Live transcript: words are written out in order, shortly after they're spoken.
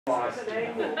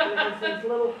Today, there's these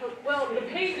little Well, the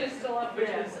page is still up, which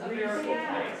is a miracle to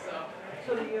me, so.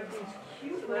 So you have these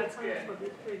cute little That's plants good. for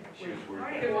this big.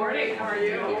 Good morning, how are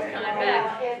you? I'm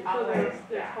back. So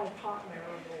they're called pot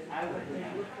marigolds.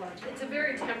 They look like. It's a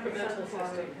very temperamental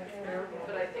system,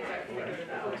 but I think I figured it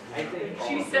out.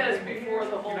 She says before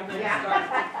the whole thing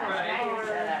starts,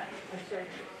 right?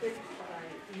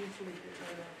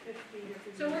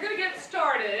 So we're going to get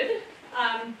started,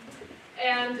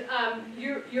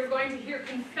 you're going to hear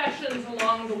confessions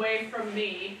along the way from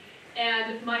me,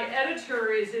 and my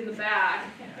editor is in the back,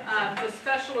 the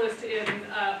specialist in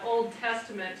Old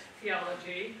Testament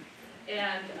theology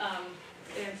and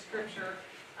Scripture.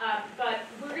 But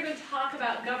we're going to talk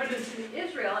about governance in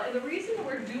Israel, and the reason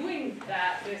we're doing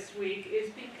that this week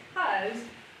is because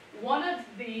one of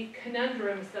the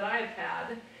conundrums that I've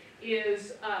had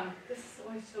is, this is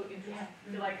always so interesting, I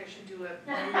feel like I should do it.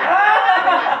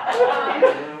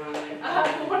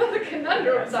 One of the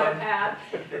conundrums I've had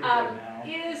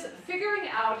is figuring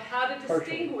out how to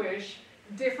distinguish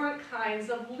different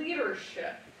kinds of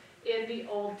leadership in the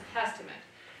Old Testament.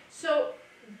 So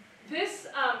this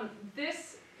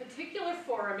particular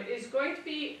forum is going to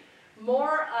be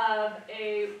more of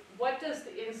a, what does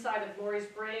the inside of Lori's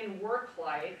brain work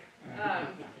like,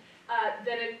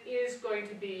 than it is going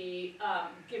to be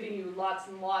giving you lots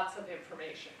and lots of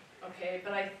information, okay?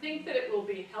 But I think that it will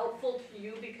be helpful to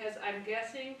you because I'm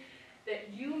guessing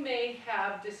that you may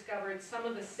have discovered some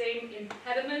of the same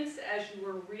impediments as you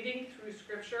were reading through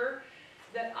Scripture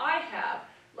that I have,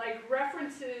 like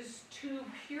references to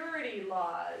purity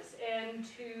laws and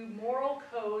to moral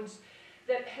codes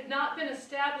that had not been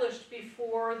established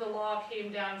before the law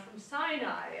came down from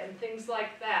Sinai and things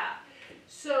like that.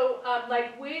 So,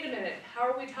 like, wait a minute, how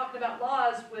are we talking about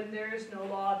laws when there is no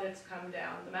law that's come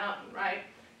down the mountain, right?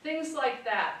 Things like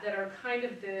that are kind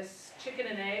of this chicken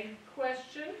and egg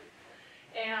question.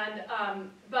 And,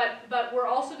 but we're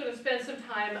also going to spend some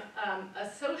time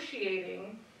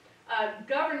associating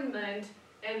government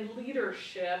and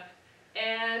leadership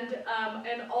and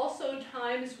also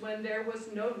times when there was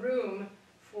no room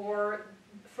for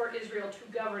Israel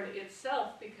to govern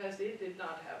itself because it did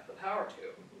not have the power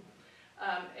to.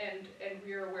 And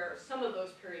we are aware of some of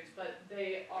those periods, but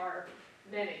they are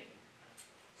many.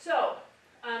 So,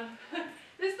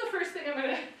 this is the first thing I'm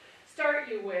going to start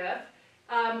you with,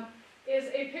 is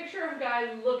a picture of a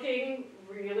guy looking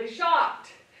really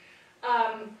shocked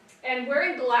and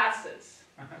wearing glasses.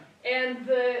 And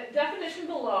the definition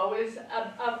below is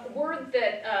a word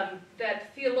that,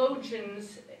 that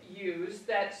theologians use,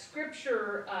 that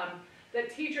Scripture, that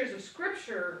teachers of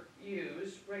Scripture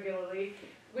use regularly,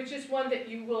 which is one that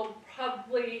you will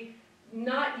probably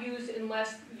not use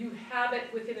unless you have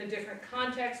it within a different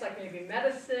context, like maybe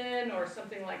medicine or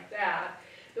something like that.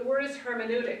 The word is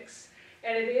hermeneutics,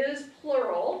 and it is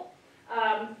plural.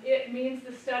 It means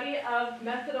the study of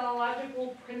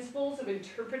methodological principles of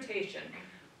interpretation.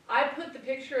 I put the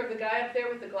picture of the guy up there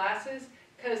with the glasses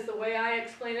because the way I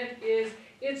explain it is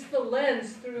it's the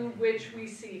lens through which we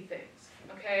see things,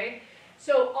 okay?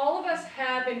 So all of us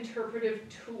have interpretive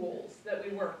tools that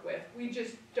we work with. We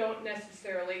just don't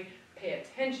necessarily pay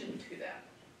attention to them,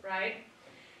 right?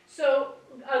 So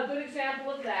a good example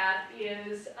of that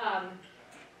is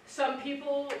some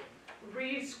people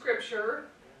read Scripture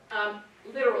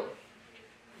literally.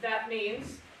 That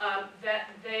means that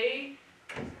they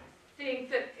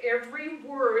think that every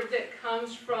word that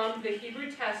comes from the Hebrew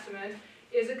Testament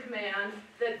is a command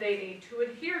that they need to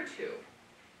adhere to.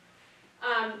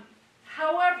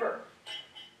 However,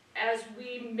 as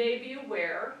we may be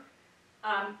aware,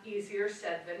 easier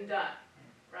said than done,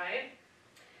 right?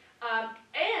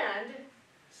 And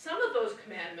some of those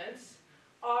commandments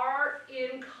are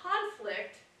in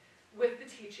conflict with the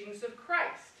teachings of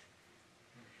Christ,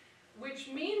 which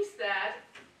means that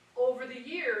over the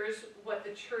years, what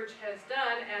the church has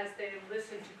done as they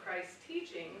listen to Christ's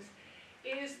teachings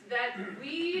is that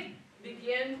we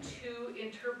begin to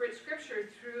interpret Scripture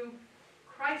through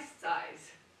Christ's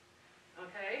eyes,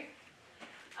 okay?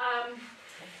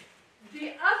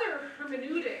 The other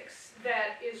hermeneutics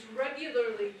that is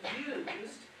regularly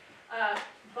used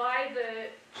by the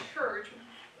church,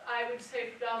 I would say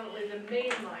predominantly the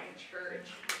mainline church,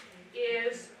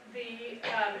 is the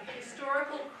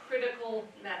historical critical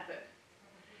method.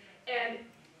 And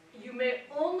you may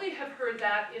only have heard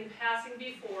that in passing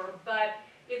before, but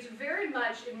it's very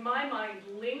much, in my mind,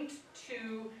 linked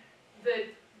to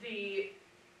the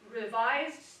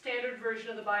Revised Standard Version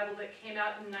of the Bible that came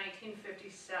out in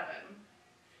 1957,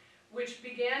 which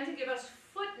began to give us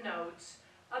footnotes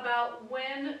about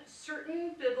when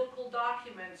certain biblical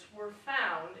documents were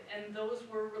found, and those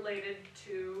were related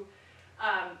to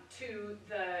to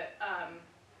the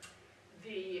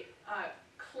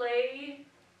clay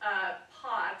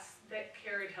pots that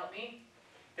carried, help me,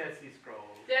 Dead Sea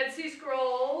Scrolls. Dead Sea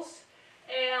Scrolls,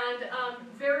 and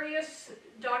various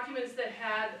documents that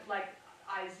had like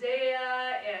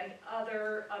Isaiah and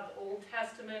other of the Old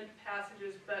Testament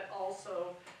passages, but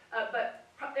also,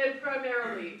 and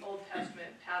primarily Old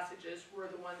Testament passages were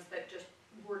the ones that just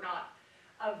were not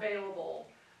available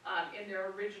in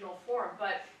their original form.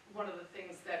 But one of the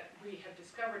things that we have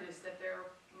discovered is that there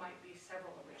might be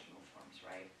several original forms,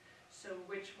 right? So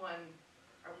which one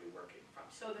are we working from?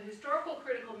 So the historical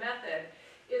critical method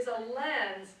is a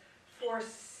lens for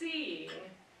seeing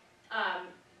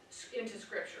into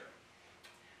Scripture.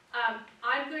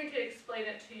 I'm going to explain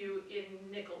it to you in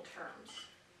nickel terms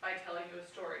by telling you a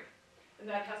story. And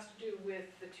that has to do with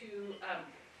the two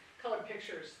colored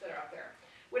pictures that are up there.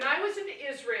 When I was in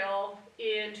Israel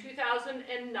in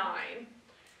 2009,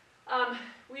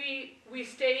 we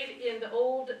stayed in the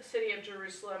old city of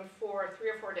Jerusalem for 3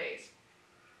 or 4 days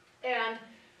and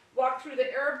walked through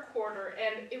the Arab quarter,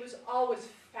 and it was always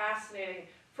fascinating,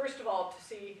 first of all, to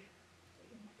see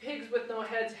pigs with no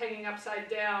heads hanging upside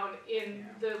down in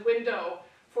the window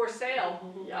for sale.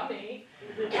 Yummy.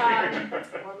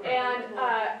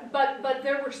 But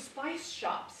there were spice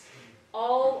shops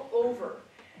all over,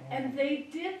 and they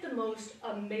did the most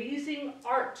amazing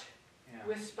art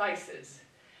with spices.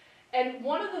 And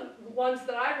one of the ones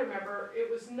that I remember, it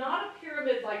was not a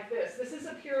pyramid like this. This is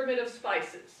a pyramid of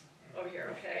spices over here,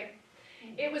 okay?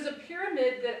 It was a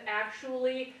pyramid that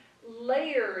actually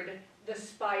layered the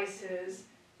spices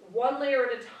one layer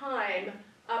at a time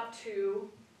up to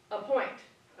a point,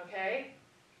 okay?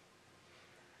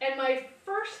 And my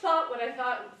first thought when I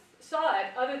saw it,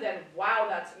 other than, wow,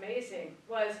 that's amazing,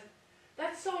 was,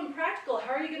 that's so impractical.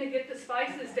 How are you going to get the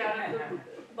spices down at the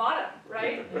bottom,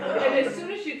 right? And as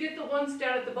soon as you get the ones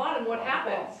down at the bottom, what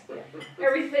happens?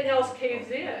 Everything else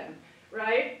caves in,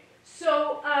 right?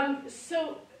 So,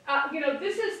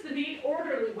 this is the neat,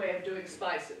 orderly way of doing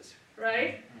spices,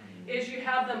 right? Is you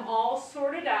have them all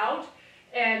sorted out,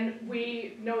 and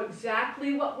we know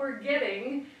exactly what we're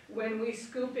getting when we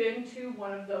scoop into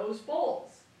one of those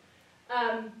bowls.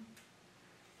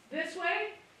 This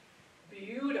way,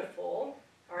 beautiful,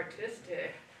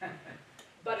 artistic,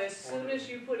 but as soon as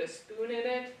you put a spoon in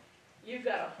it, you've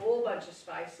got a whole bunch of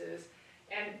spices,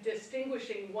 and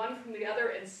distinguishing one from the other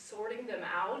and sorting them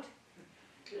out,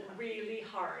 really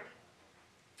hard.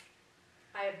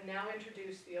 I have now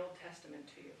introduced the Old Testament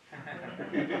to you.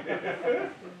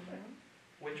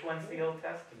 Which one's the Old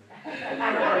Testament?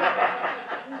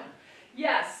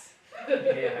 Yes.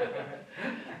 Yeah.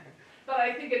 But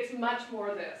I think it's much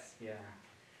more this. Yeah.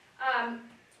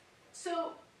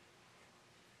 So,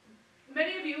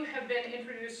 many of you have been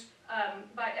introduced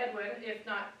by Edwin, if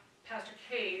not Pastor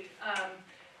Kate,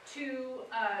 to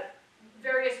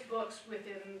various books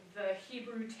within the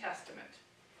Hebrew Testament.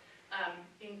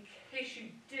 In case you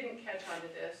didn't catch on to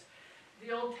this,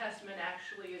 the Old Testament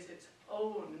actually is its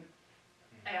own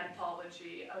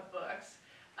anthology of books,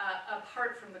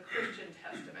 apart from the Christian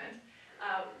Testament.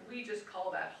 We just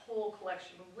call that whole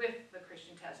collection with the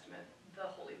Christian Testament the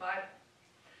Holy Bible.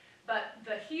 But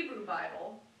the Hebrew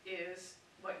Bible is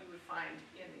what you would find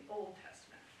in the Old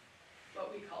Testament,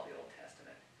 what we call the Old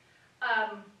Testament.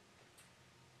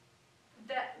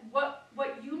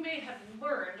 What you may have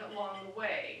learned along the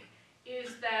way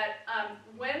is that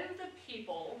when the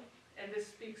people, and this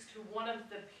speaks to one of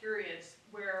the periods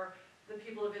where the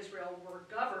people of Israel were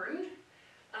governed,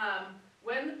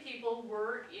 when the people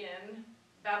were in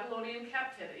Babylonian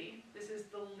captivity, this is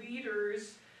the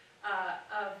leaders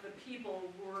of the people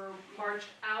were marched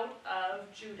out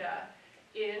of Judah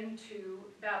into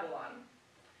Babylon.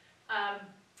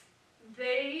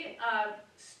 They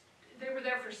were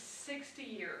there for 60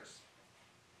 years,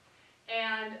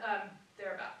 and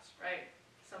thereabouts, right?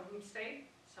 Some of them stayed,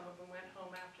 some of them went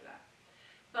home after that.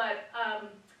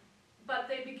 But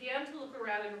they began to look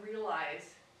around and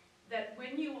realize that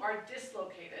when you are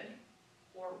dislocated,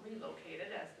 or relocated,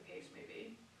 as the case may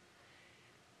be,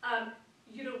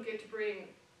 you don't get to bring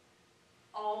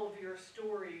all of your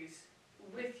stories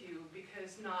with you,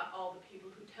 because not all the people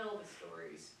who tell the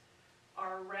stories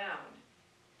are around.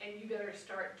 And you better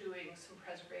start doing some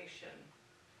preservation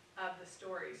of the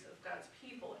stories of God's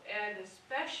people. And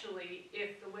especially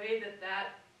if the way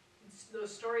that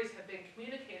those stories have been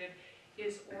communicated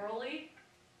is orally,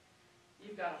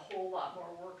 you've got a whole lot more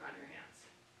work on your hands,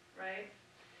 right?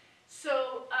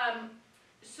 So,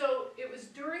 so it was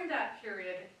during that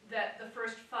period that the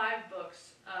first 5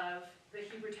 books of the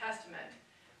Hebrew Testament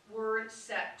were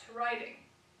set to writing.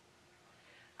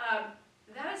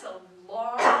 That is a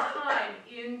long time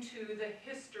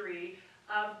history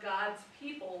of God's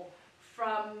people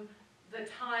from the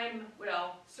time,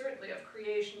 well, certainly of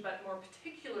creation, but more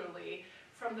particularly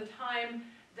from the time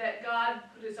that God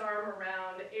put his arm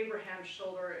around Abraham's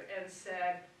shoulder and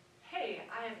said, hey,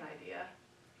 I have an idea.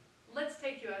 Let's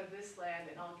take you out of this land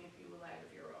and I'll give you a land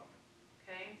of your own,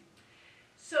 okay?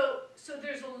 So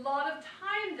there's a lot of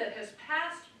time that has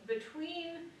passed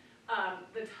between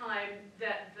the time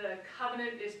that the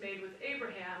covenant is made with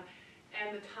Abraham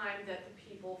and the time that the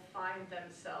people find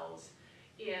themselves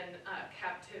in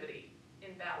captivity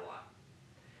in Babylon.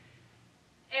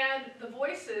 And the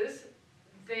voices,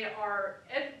 they are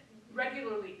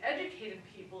regularly educated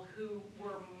people who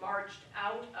were marched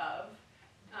out of,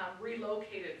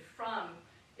 relocated from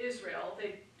Israel.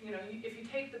 They, you know, if you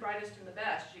take the brightest and the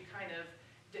best, you kind of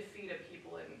defeat a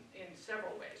people in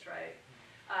several ways, right?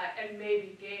 And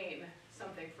maybe gain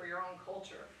something for your own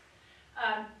culture.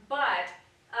 But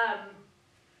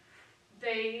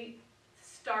they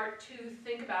start to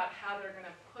think about how they're going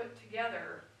to put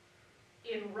together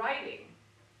in writing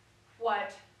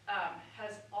what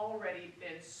has already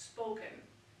been spoken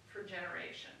for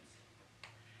generations.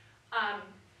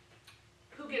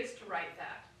 Who gets to write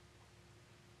that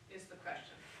is the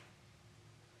question.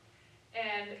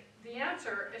 And the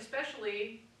answer,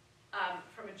 especially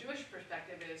from a Jewish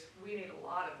perspective, is we need a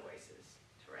lot of voices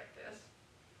to write this.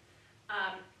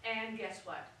 And guess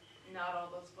what? Not all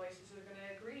those voices are going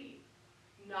to agree.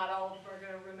 Not all of them are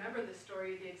going to remember the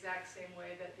story the exact same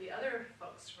way that the other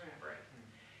folks remember it.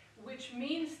 Which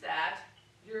means that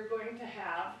you're going to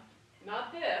have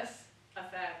not this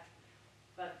effect,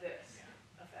 but this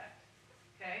effect.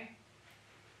 Okay?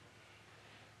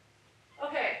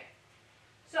 Okay.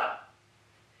 So,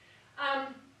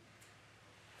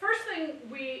 first thing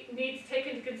we need to take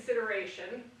into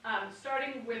consideration,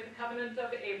 starting with the covenant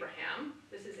of Abraham.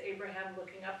 This is Abraham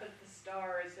looking up at the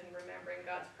stars and remembering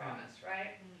God's promise,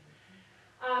 right?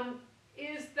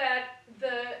 Is that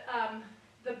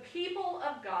the people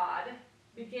of God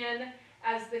begin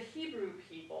as the Hebrew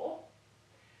people,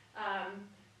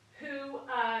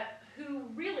 who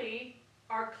really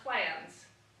are clans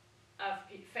of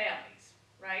families,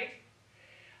 right?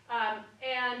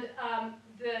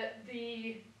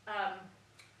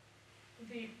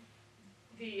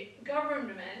 The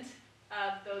government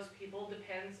of those people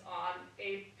depends on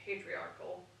a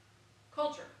patriarchal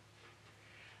culture.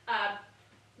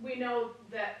 We know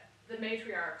that the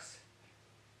matriarchs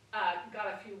got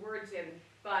a few words in,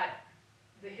 but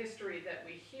the history that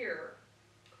we hear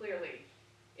clearly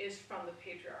is from the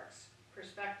patriarch's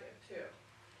perspective too.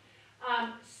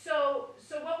 So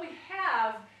what we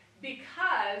have,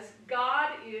 because God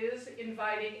is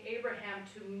inviting Abraham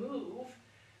to move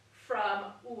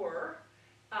from Ur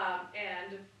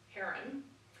and Haran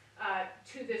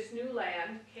to this new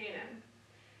land, Canaan,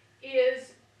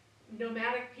 is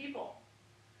nomadic people.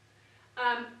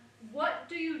 What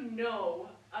do you know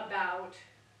about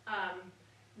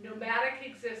nomadic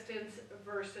existence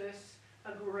versus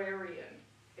agrarian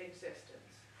existence?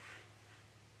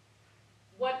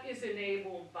 What is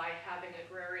enabled by having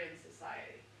agrarian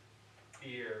society?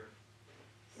 Fear.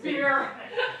 Fear.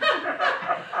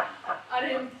 An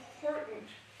important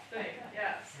thing,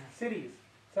 yes. Cities,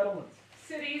 settlements.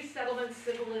 Cities, settlements,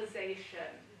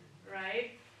 civilization,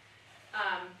 right?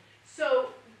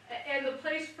 And the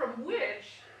place from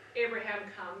which Abraham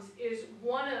comes is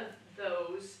one of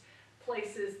those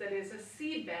places that is a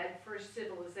seedbed for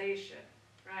civilization,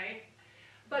 right?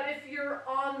 But if you're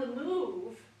on the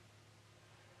move,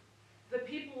 the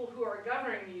people who are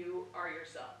governing you are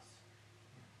yourselves.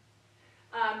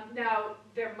 Now,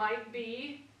 there might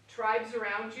be tribes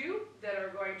around you that are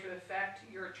going to affect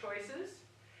your choices,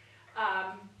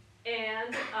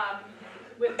 and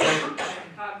with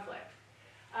conflict.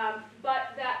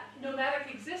 But that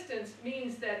nomadic existence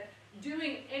means that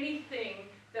doing anything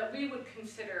that we would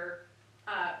consider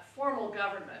formal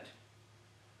government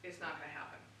is not going to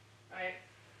happen, right?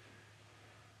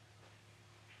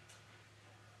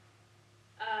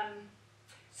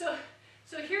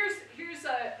 So here's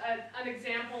an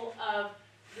example of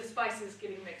the spices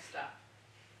getting mixed up,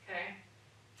 okay?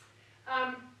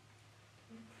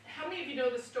 How many of you know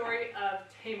the story of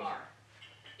Tamar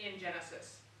in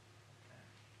Genesis?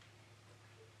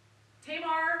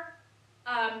 Tamar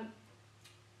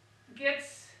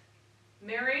gets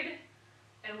married,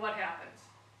 and what happens?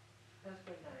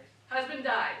 Husband dies. Husband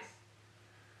dies.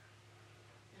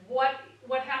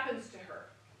 What happens to her?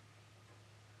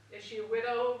 Is she a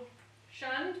widow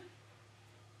shunned?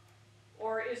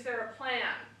 Or is there a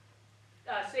plan,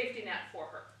 safety net for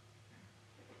her?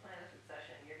 Plan of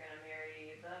succession. You're going to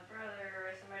marry the brother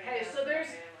or somebody Okay, else so in the there's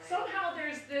family. somehow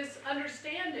there's this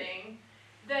understanding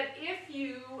that if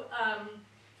you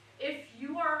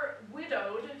are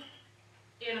widowed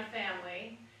in a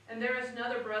family and there is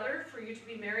another brother for you to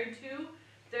be married to,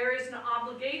 there is an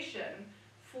obligation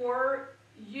for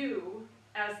you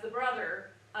as the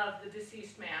brother of the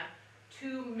deceased man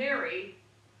to marry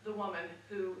the woman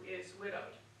who is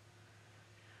widowed.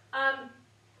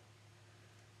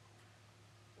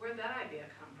 Where'd that idea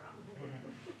come from?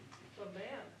 The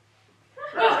man.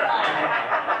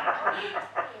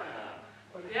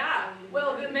 Yeah,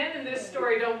 well, the men in this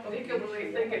story don't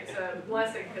particularly think it's a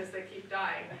blessing because they keep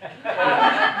dying.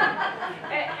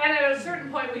 And at a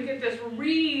certain point, we get this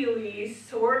really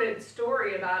sordid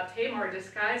story about Tamar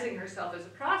disguising herself as a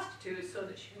prostitute so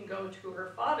that she can go to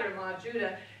her father-in-law,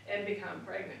 Judah, and become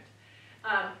pregnant.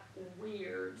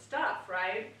 Weird stuff,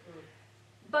 right?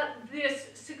 But this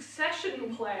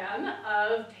succession plan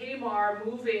of Tamar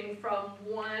moving from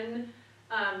one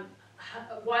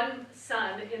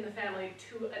son in the family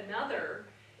to another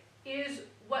is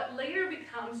what later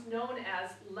becomes known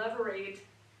as Levirate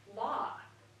law.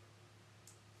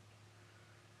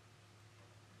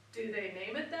 Do they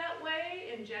name it that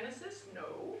way in Genesis?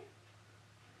 No.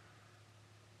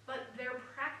 But they're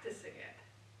practicing it.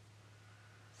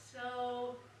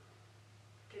 So,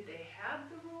 did they have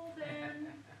the rule then?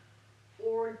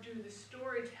 Or do the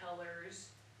storytellers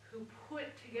who put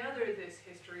together this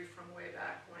history from way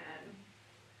back when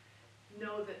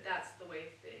know that that's the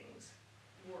way things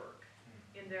work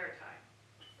in their time,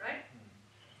 right?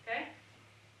 Okay?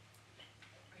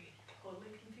 Are you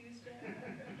totally confused yet?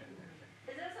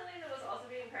 Is that something that was also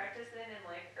being practiced then in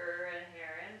like Ur and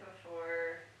Haran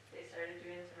before they started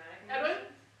doing Semitic Edwin?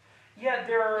 conversions? Yeah,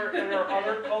 there are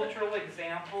other cultural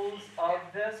examples of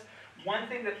this. One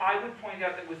thing that I would point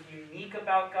out that was unique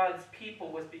about God's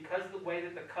people was because the way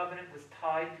that the covenant was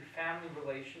tied to family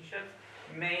relationships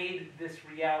made this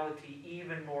reality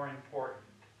even more important.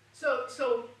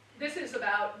 So this is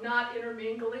about not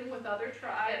intermingling with other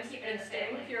tribes keeping and the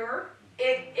staying family. pure.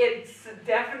 It's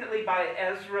definitely by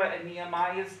Ezra and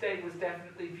Nehemiah's day was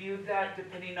definitely viewed that,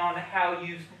 depending on how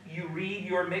you read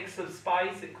your mix of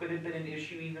spice, it could have been an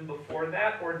issue even before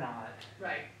that or not.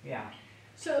 Right. Yeah.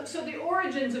 So the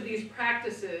origins of these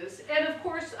practices, and of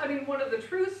course, I mean, one of the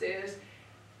truths is,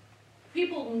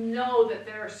 people know that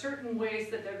there are certain ways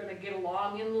that they're going to get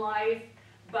along in life,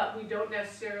 but we don't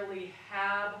necessarily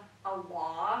have a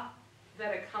law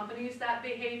that accompanies that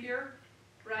behavior,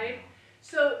 right?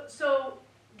 So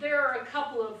there are a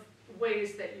couple of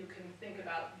ways that you can think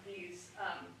about these,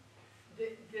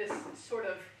 this sort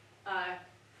of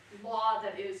law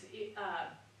that is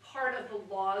part of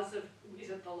the laws of, is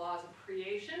it the laws of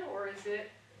creation or is it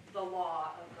the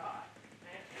law of God?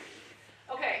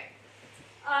 Right? Okay,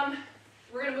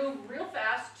 we're going to move real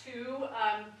fast to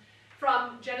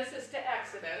from Genesis to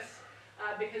Exodus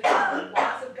because there's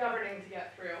lots of governing to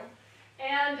get through.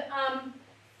 And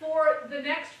for the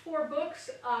next 4 books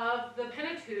of the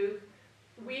Pentateuch,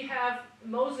 we have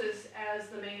Moses as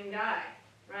the main guy,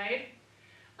 right?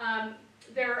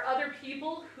 There are other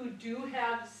people who do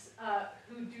have,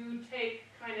 who do take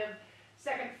kind of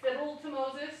second fiddle to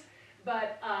Moses,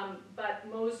 but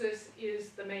Moses is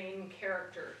the main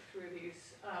character through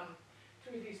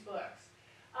these books.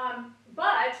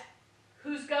 But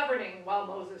who's governing while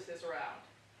Moses is around?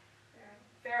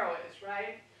 Pharaoh is,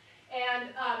 right?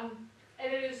 And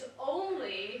it is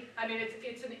only, I mean,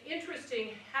 it's an interesting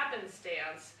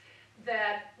happenstance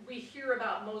that we hear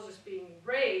about Moses being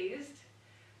raised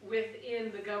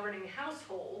within the governing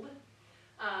household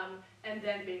and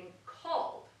then being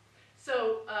called.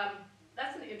 So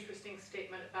that's an interesting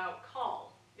statement about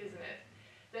call, isn't it?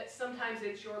 That sometimes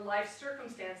it's your life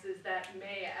circumstances that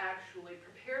may actually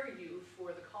prepare you for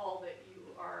the call that you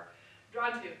are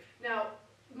drawn to. Now,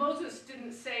 Moses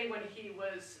didn't say when he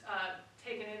was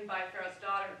taken in by Pharaoh's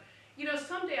daughter, you know,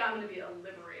 someday I'm going to be a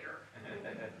liberator.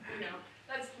 You know,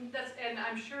 that's, and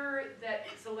I'm sure that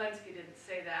Zelensky didn't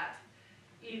say that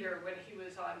either when he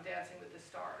was on Dancing with the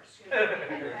Stars. You know?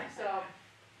 So,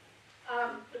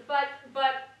 but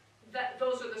that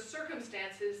those are the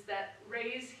circumstances that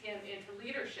raise him into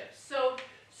leadership. So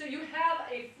you have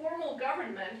a formal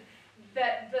government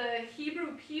that the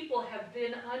Hebrew people have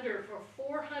been under for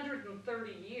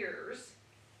 430 years,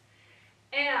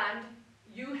 and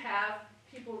you have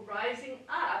people rising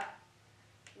up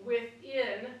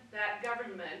within that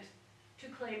government to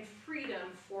claim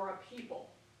freedom for a people.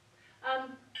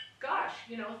 Gosh,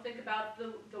 you know, think about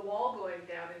the wall going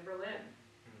down in Berlin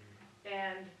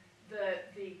and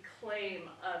the claim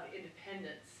of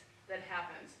independence that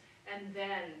happens, and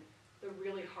then the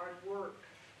really hard work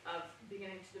of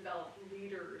beginning to develop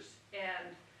leaders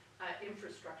and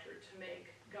infrastructure to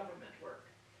make government work.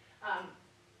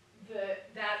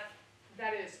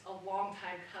 That is a long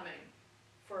time coming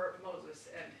for Moses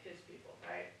and his people,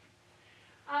 right?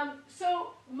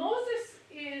 So Moses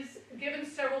is given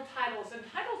several titles, and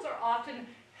titles are often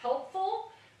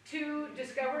helpful to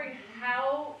discovering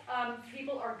how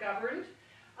people are governed.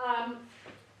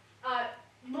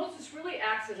 Moses really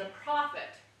acts as a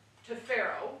prophet to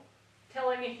Pharaoh,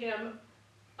 telling him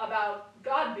about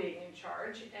God being in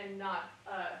charge and not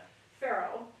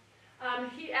Pharaoh.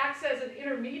 He acts as an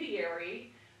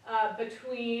intermediary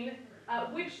between,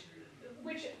 which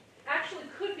actually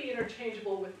could be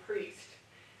interchangeable with priest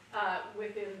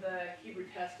within the Hebrew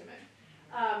Testament.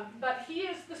 But he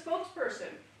is the spokesperson.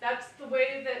 That's the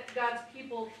way that God's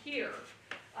people hear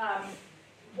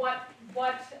what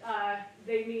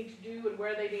they need to do and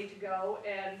where they need to go.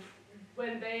 And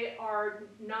when they are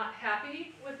not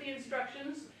happy with the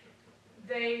instructions,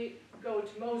 they go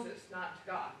to Moses, not to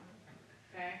God.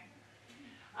 Okay?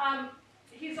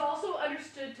 He's also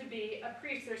understood to be a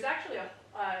priest. There's actually a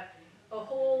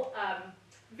whole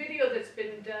video that's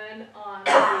been done on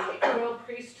the royal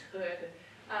priesthood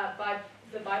by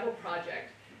the Bible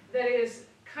Project that is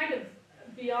kind of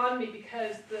beyond me,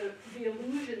 because the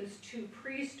allusions to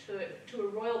priesthood, to a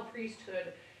royal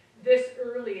priesthood this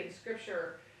early in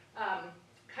Scripture, I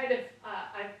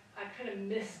kind of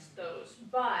missed those.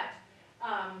 But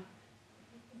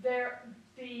the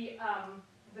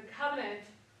covenant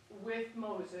with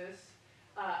Moses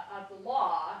of the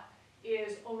law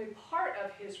is only part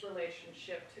of his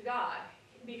relationship to God,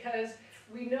 because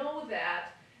we know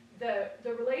that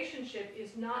the relationship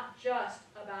is not just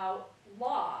about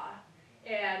law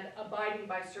and abiding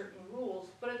by certain rules,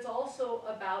 but it's also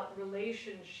about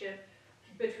relationship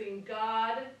between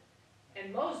God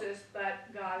and Moses,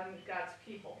 but God and God's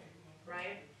people,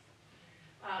 right?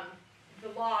 The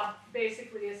law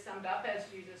basically is summed up, as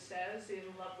Jesus says, in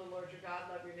love the Lord your God,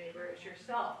 love your neighbor as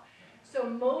yourself. So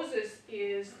Moses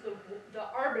is the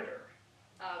arbiter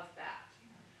of that.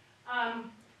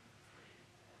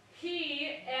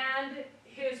 He and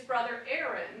his brother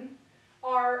Aaron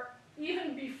are,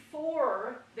 even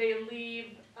before they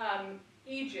leave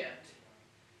Egypt,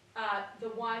 the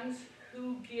ones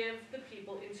who give the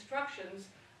people instructions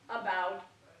about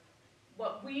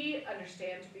what we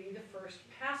understand to be the first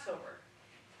Passover.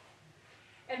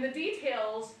 And the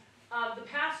details of the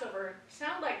Passover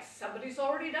sound like somebody's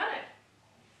already done it,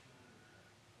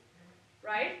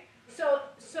 right? So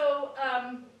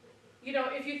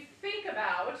if you think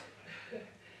about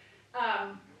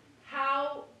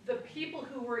how the people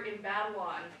who were in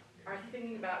Babylon are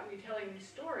thinking about retelling these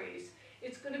stories,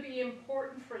 it's going to be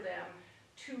important for them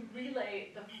to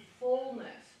relay the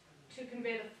fullness, to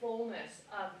convey the fullness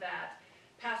of that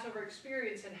Passover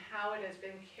experience and how it has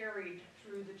been carried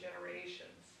through the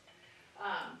generations,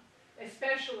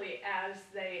 especially as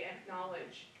they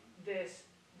acknowledge this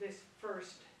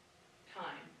first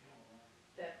time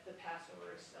that the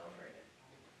Passover is celebrated.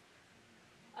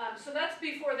 So that's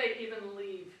before they even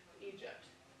leave Egypt,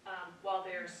 while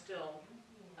they're still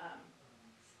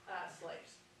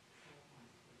slaves.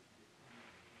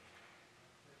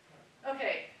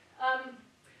 Okay,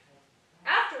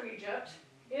 after Egypt,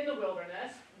 in the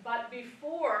wilderness, but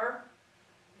before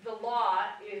the law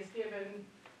is given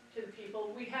to the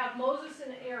people, we have Moses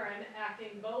and Aaron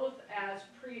acting both as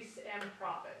priests and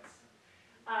prophets.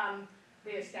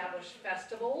 They establish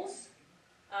festivals.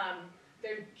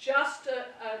 They're just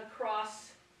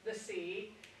across the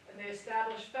sea, and they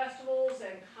establish festivals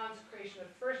and consecration of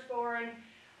firstborn.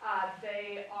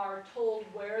 They are told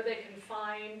where they can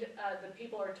find, the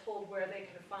people are told where they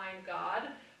can find God,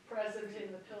 present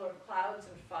in the pillar of clouds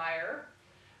and fire.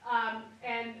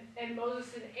 And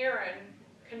Moses and Aaron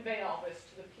convey all this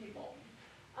to the people.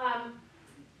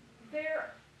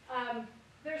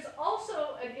 There's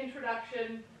also an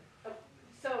introduction,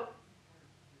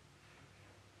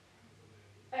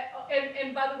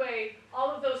 and by the way, all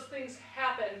of those things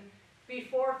happen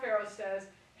before Pharaoh says,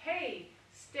 hey,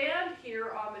 stand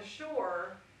here on the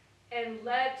shore and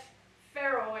let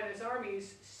Pharaoh and his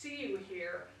armies see you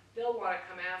here. They'll want to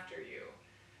come after you.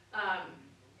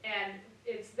 And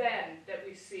it's then that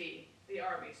we see the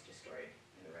armies destroyed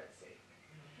in the Red Sea.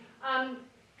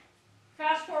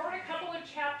 Fast forward a couple of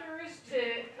chapters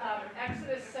to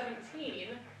Exodus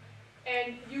 17,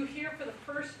 and you hear for the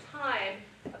first time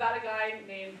about a guy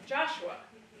named Joshua.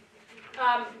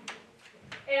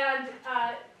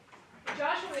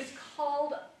 Joshua is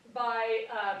called by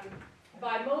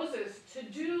Moses to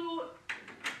do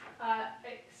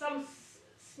some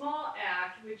small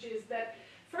act, which is that,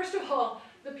 first of all,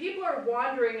 the people are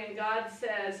wandering, and God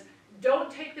says, don't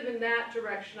take them in that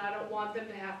direction. I don't want them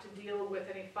to have to deal with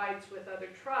any fights with other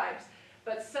tribes.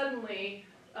 But suddenly,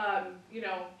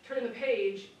 turn the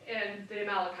page and the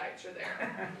Amalekites are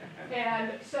there.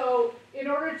 And so in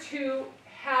order to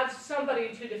have somebody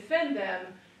to defend them,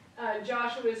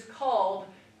 Joshua is called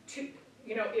to,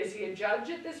 is he a judge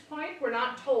at this point? We're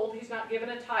not told, he's not given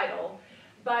a title.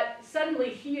 But suddenly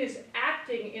he is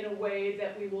acting in a way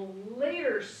that we will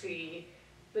later see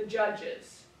the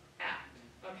judges act,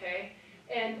 okay?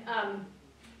 And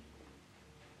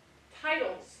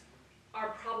titles are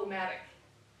problematic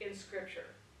in Scripture,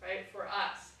 right, for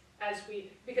us,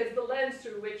 because the lens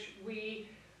through which we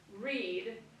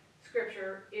read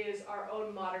Scripture is our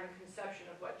own modern conception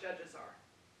of what judges are.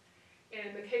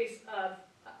 And in the case of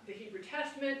the Hebrew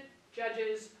Testament,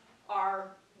 judges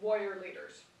are warrior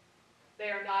leaders. They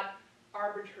are not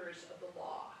arbiters of the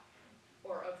law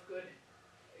or of good,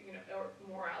 or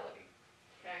morality,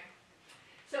 okay?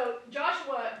 So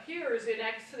Joshua appears in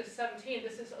Exodus 17.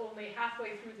 This is only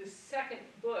halfway through the second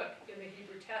book in the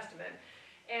Hebrew Testament,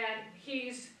 and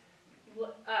he's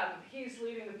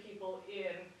leading the people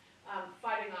in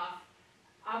fighting off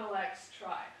Amalek's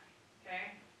tribe,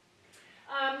 okay?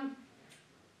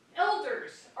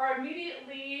 Elders are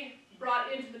immediately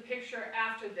brought into the picture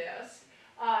after this.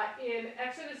 In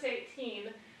Exodus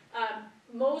 18,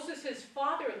 Moses'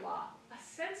 father-in-law, a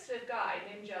sensitive guy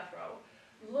named Jethro,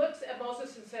 looks at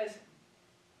Moses and says,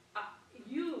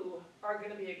 you are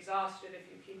going to be exhausted if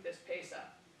you keep this pace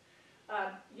up.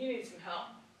 You need some help.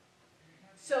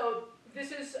 So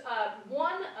this is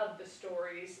one of the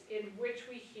stories in which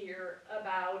we hear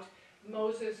about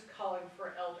Moses calling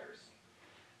for elders.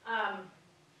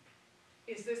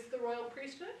 Is this the royal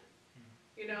priesthood?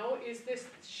 Is this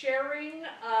sharing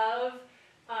of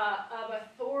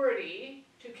authority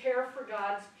to care for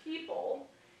God's people?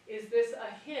 Is this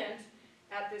a hint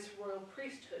at this royal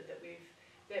priesthood that we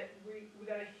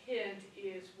got a hint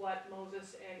is what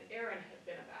Moses and Aaron have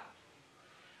been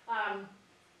about?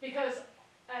 Because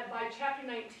by chapter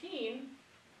 19,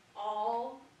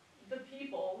 all the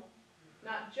people,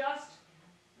 not just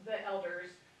the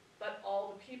elders, but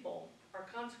all the people are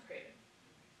consecrated.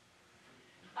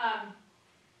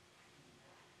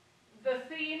 The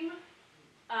theme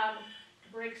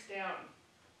breaks down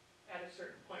at a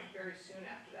certain point very soon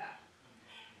after that.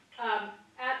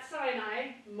 At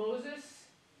Sinai, Moses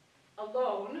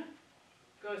alone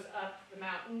goes up the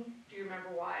mountain. Do you remember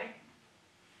why?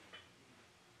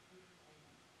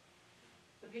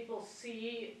 The people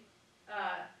see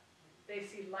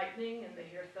lightning and they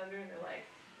hear thunder and they're like,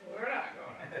 we're not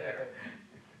going up there,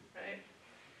 right?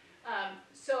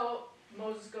 So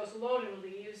Moses goes alone and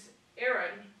leaves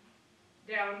Aaron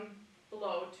down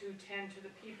below to tend to the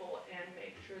people and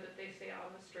make sure that they stay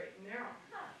on the straight and narrow.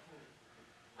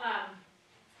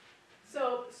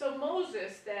 So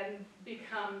Moses then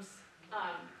becomes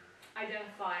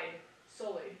identified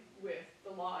solely with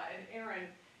the law, and Aaron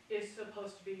is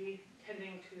supposed to be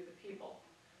tending to the people.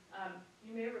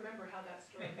 You may remember how that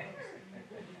story goes.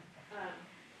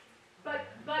 But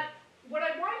what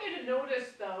I want you to notice,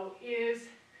 though, is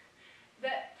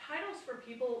that titles for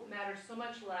people matter so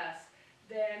much less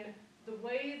than the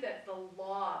way that the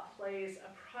law plays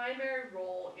a primary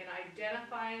role in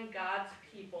identifying God's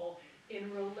people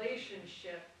in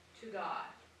relationship to God.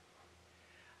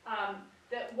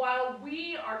 That while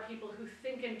we are people who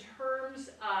think in terms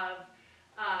of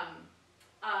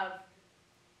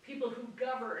people who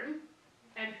govern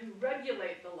and who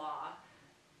regulate the law,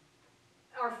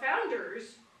 our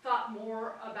founders thought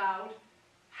more about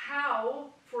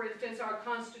how, for instance, our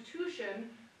Constitution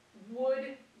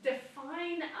would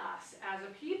define us as a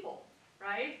people,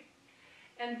 right?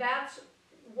 And that's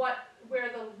where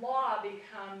the law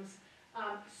becomes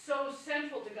so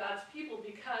central to God's people,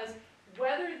 because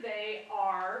whether they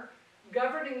are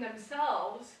governing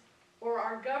themselves or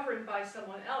are governed by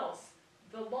someone else,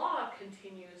 the law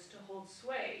continues to hold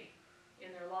sway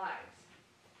in their lives.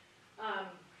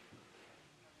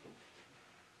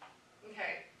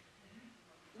 Okay.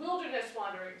 Wilderness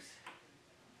wanderings.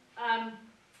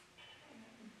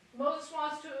 Moses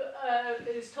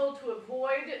is told to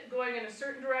avoid going in a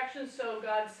certain direction, so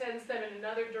God sends them in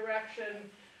another direction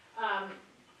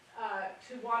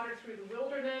to wander through the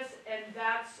wilderness, and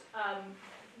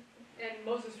and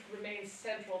Moses remains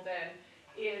central then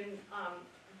in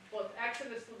both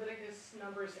Exodus, Leviticus,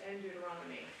 Numbers, and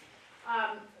Deuteronomy.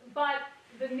 But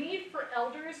the need for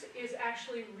elders is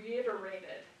actually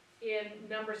reiterated in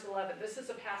Numbers 11. This is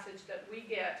a passage that we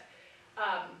get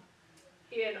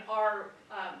in our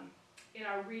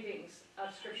readings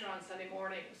of Scripture on Sunday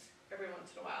mornings every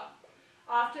once in a while.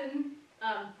 Often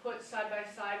put side by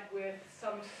side with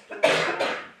some story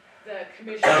the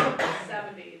commission of the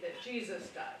 70 that Jesus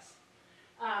does.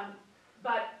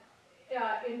 But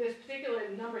in this particular,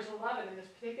 in Numbers 11, in this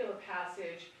particular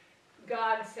passage,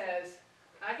 God says,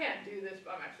 I can't do this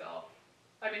by myself.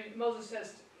 I mean, Moses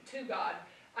says to God,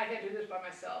 I can't do this by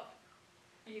myself.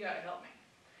 You got to help me.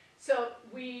 So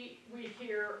we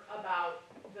hear about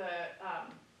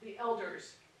the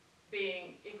elders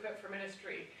being equipped for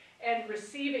ministry and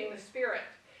receiving the Spirit.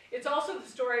 It's also the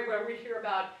story where we hear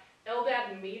about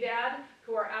Eldad and Medad,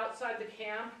 who are outside the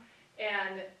camp,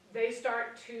 and they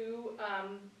start to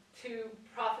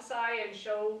prophesy and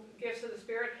show gifts of the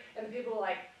Spirit, and the people are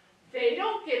like, they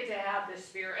don't get to have the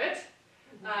Spirit.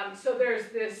 So there's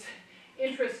this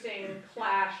interesting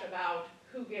clash about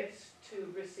who gets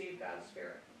to receive God's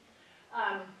Spirit.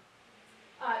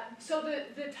 So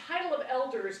the title of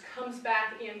elders comes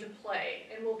back into play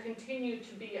and will continue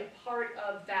to be a part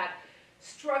of that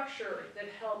structure that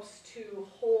helps to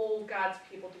hold God's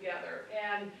people together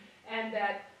and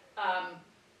that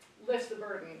lifts the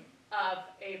burden of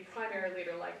a primary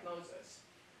leader like Moses.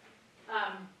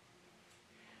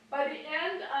 By the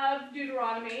end of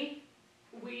Deuteronomy,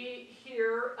 we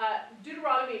hear,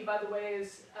 Deuteronomy, by the way,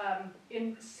 is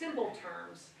in symbol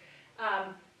terms,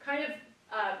 kind of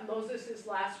Moses'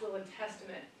 last will and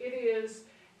testament. It is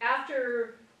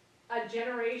after a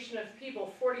generation of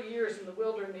people, 40 years in the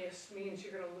wilderness means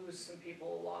you're going to lose some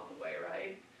people along the way,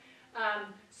 right?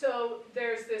 So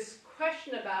there's this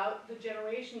question about the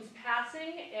generations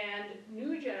passing and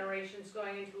new generations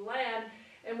going into the land,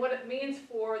 and what it means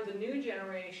for the new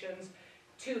generations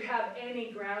to have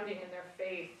any grounding in their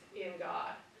faith in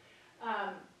God.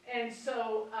 And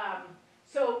so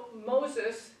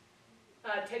Moses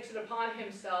takes it upon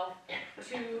himself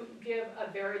to give a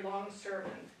very long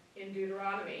sermon in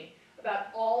Deuteronomy about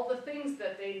all the things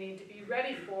that they need to be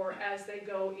ready for as they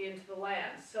go into the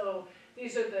land. So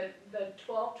these are the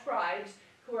 12 tribes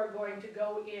who are going to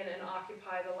go in and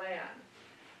occupy the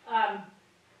land.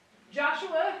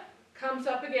 Joshua comes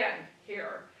up again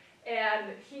here,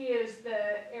 and he is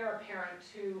the heir apparent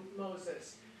to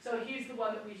Moses. So he's the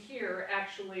one that we hear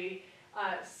actually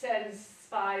sends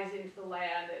spies into the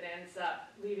land and ends up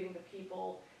leading the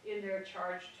people in their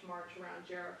charge to march around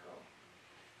Jericho.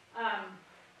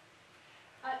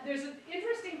 There's an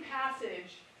interesting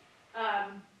passage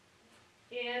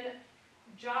in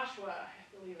Joshua,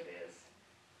 I believe it is,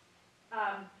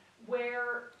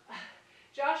 where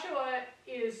Joshua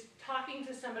is talking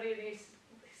to somebody and he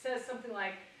says something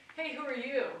like, hey, who are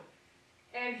you?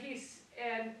 And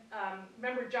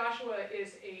remember, Joshua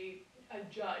is a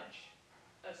judge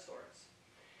of sorts.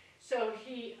 So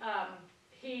he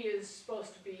is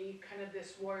supposed to be kind of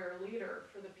this warrior leader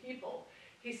for the people.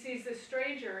 He sees this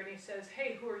stranger and he says,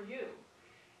 hey, who are you?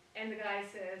 And the guy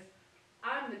says,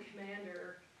 I'm the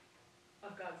commander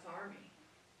of God's army.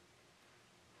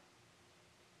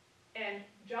 And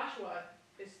Joshua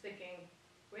is thinking,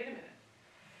 wait a minute,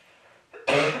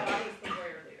 God is the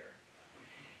warrior leader.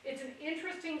 It's an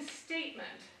interesting statement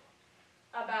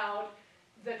about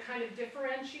the kind of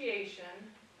differentiation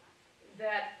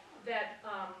that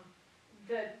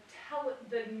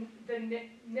the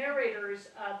narrators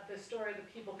of the story of the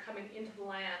people coming into the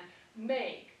land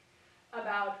make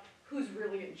about who's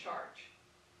really in charge.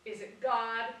 Is it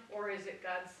God or is it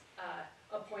God's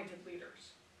appointed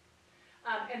leaders?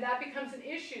 And that becomes an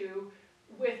issue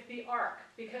with the ark,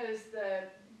 because the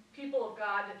people of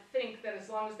God think that as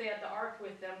long as they have the ark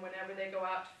with them whenever they go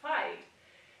out to fight,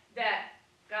 that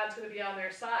God's going to be on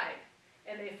their side.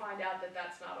 And they find out that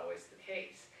that's not always the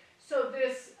case. So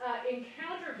this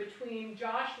encounter between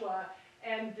Joshua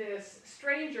and this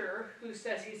stranger who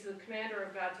says he's the commander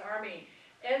of God's army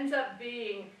ends up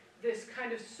being this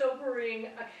kind of sobering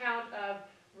account of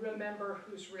remember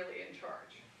who's really in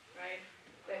charge, right?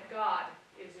 That God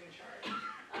is in charge.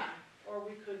 Or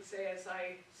we could say, as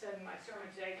I said in my sermon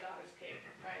today, God is king,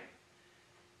 right?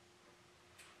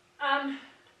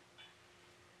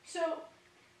 So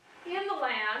in the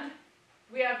land,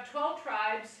 we have 12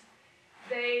 tribes.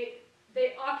 They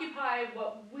occupy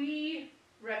what we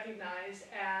recognize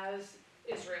as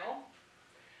Israel.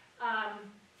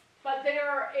 But they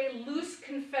are a loose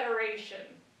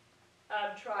confederation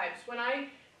of tribes. When I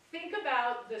think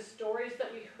about the stories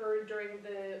that we heard during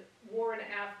the war in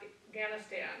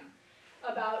Afghanistan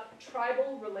about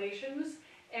tribal relations,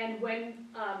 and when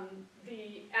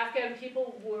the Afghan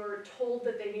people were told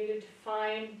that they needed to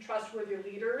find trustworthy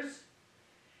leaders,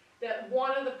 that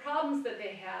one of the problems that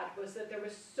they had was that there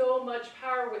was so much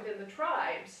power within the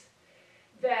tribes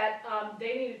that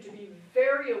they needed to be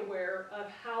very aware of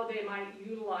how they might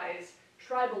utilize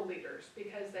tribal leaders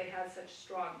because they had such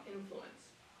strong influence.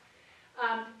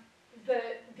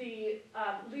 the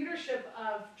leadership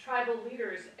of tribal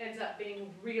leaders ends up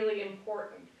being really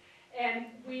important. And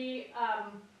we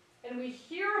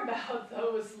hear about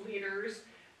those leaders,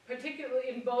 particularly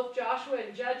in both Joshua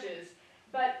and Judges,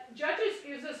 but Judges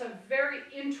gives us a very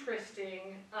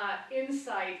interesting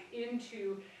insight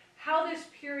into how this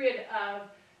period of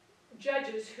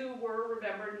judges who were,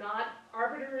 remember, not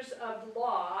arbiters of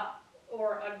law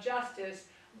or of justice,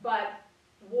 but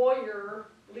warrior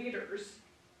leaders,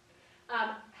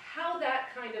 how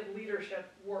that kind of leadership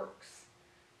works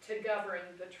to govern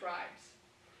the tribes.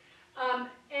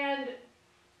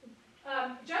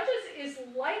 Judges is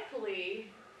likely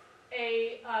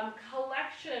a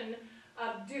collection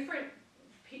of different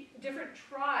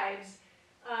tribes'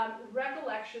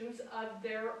 recollections of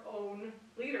their own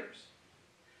leaders,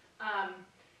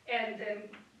 and then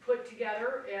put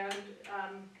together and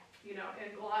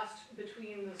and glossed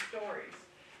between the stories.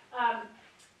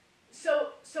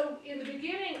 So in the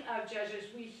beginning of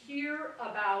Judges, we hear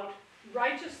about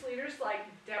righteous leaders like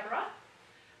Deborah,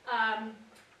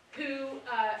 who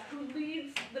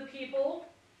leads the people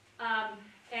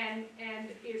and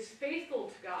is faithful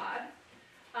to God,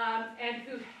 and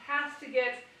who has to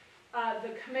get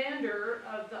the commander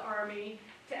of the army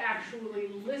to actually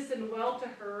listen well to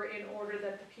her in order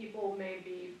that the people may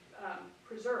be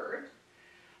preserved.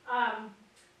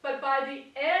 But by the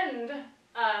end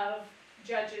of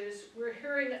Judges, we're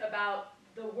hearing about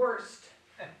the worst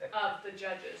of the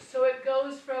judges. So it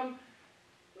goes from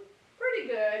pretty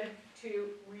good to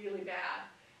really bad.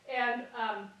 And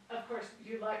of course,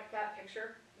 you like that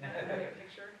picture? That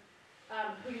picture.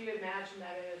 Who do you imagine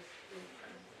that is?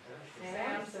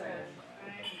 Samson.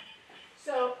 Right?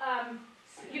 So,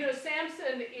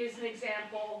 Samson is an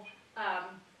example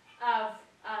of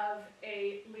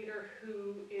a leader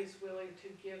who is willing to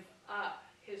give up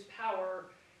his power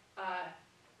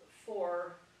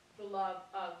for the love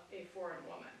of a foreign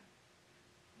woman.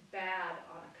 Bad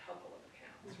on a couple of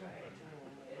accounts, right?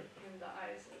 In the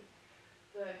eyes of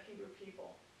the Hebrew people.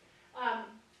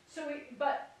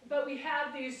 But we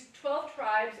have these 12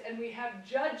 tribes, and we have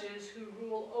judges who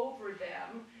rule over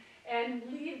them and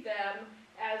lead them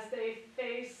as they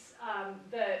face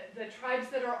the tribes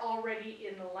that are already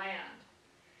in the land.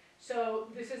 So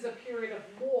this is a period of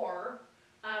war,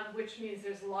 which means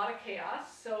there's a lot of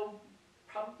chaos. So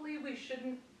probably we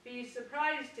shouldn't be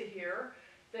surprised to hear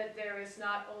that there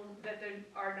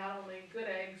are not only good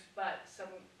eggs but some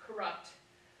corrupt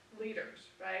leaders,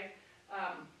 right?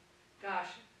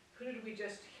 Who did we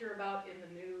just hear about in the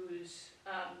news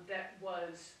that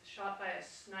was shot by a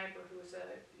sniper who was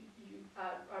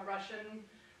a Russian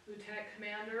lieutenant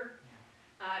commander?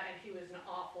 And he was an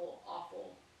awful,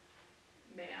 awful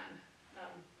man.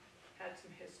 Had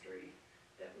some history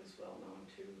that was well known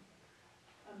to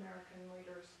American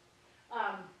leaders.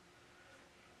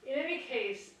 In any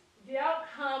case, the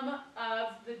outcome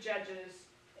of the judges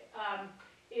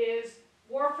is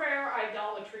warfare,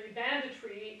 idolatry,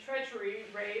 banditry, treachery,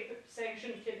 rape,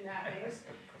 sanctioned kidnappings,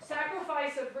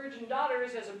 sacrifice of virgin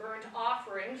daughters as a burnt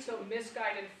offering, so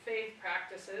misguided faith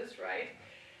practices, right?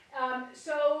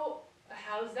 So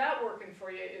how's that working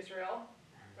for you, Israel,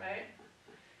 right?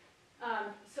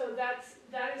 So that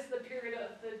is the period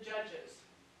of the judges.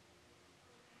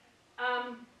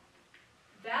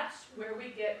 That's where we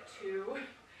get to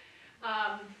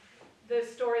the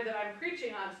story that I'm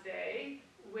preaching on today,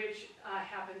 which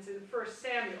happens in 1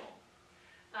 Samuel,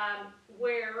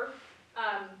 where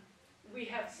we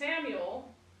have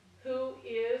Samuel, who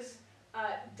is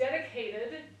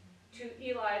dedicated to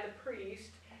Eli the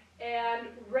priest and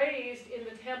raised in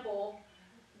the temple,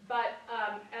 but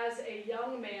as a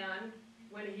young man,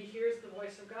 when he hears the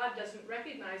voice of God, doesn't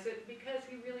recognize it because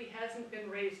he really hasn't been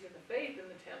raised in the faith in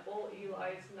the temple.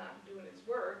 Eli's not doing his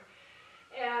work.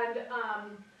 And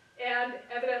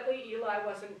evidently Eli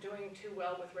wasn't doing too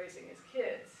well with raising his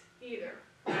kids either,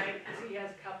 right? Because he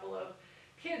has a couple of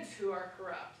kids who are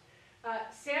corrupt.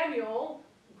 Samuel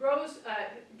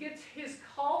gets his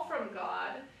call from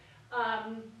God,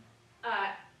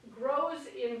 grows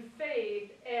in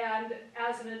faith, and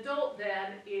as an adult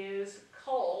then is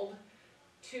called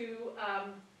to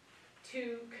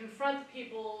confront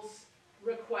people's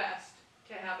request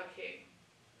to have a king.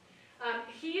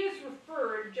 He is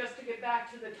referred, just to get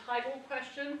back to the title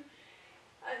question,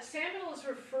 Samuel is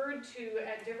referred to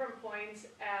at different points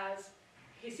as,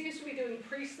 he seems to be doing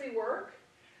priestly work,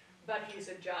 but he's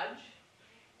a judge,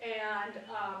 and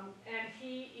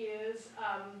he is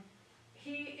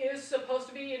supposed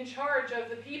to be in charge of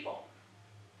the people.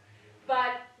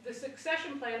 But the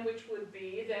succession plan, which would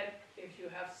be that if you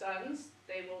have sons,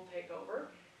 they will take over,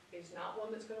 is not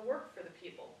one that's going to work for the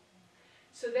people.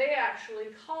 So they actually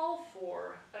call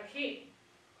for a king.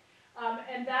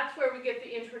 And that's where we get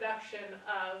the introduction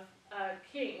of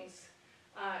kings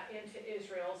into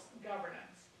Israel's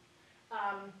governance.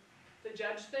 The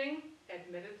judge thing,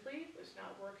 admittedly, was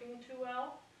not working too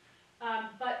well.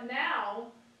 But now,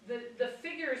 the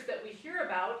figures that we hear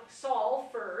about, Saul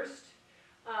first,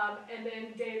 and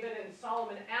then David and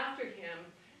Solomon after him,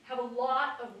 have a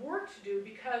lot of work to do,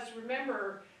 because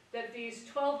remember that these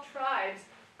 12 tribes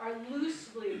are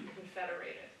loosely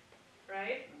confederated,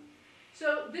 right?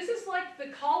 So this is like the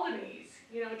colonies,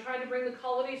 you know, trying to bring the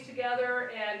colonies together,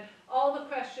 and all the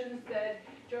questions that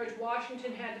George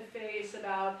Washington had to face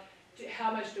about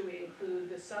how much do we include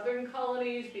the southern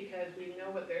colonies, because we know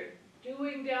what they're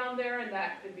doing down there, and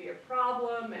that could be a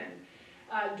problem,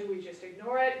 and do we just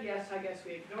ignore it? Yes, I guess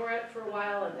we ignore it for a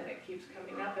while, and then it keeps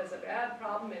coming up as a bad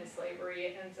problem, and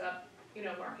slavery ends up, you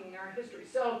know, marking our history.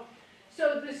 So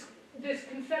this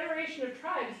confederation of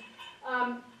tribes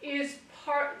is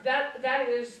that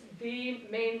is the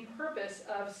main purpose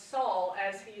of Saul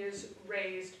as he is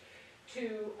raised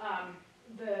to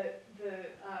the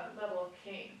level of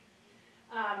king.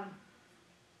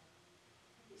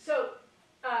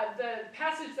 The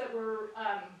passage that we're,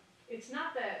 it's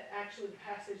not actually the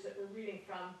passage that we're reading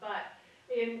from, but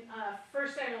in 1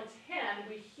 Samuel 10,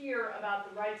 we hear about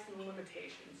the rights and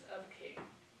limitations of a king.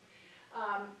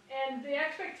 And the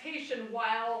expectation,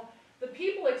 while the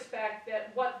people expect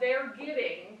that what they're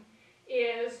getting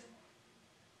is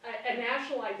a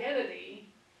national identity,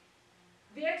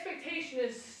 the expectation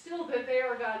is still that they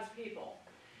are God's people.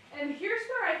 And here's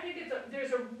where I think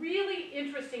there's a really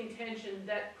interesting tension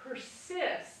that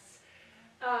persists,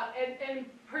 and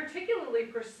particularly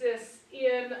persists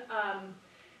in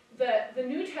the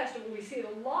New Testament. We see it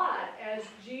a lot as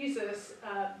Jesus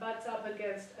butts up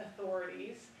against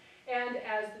authorities, and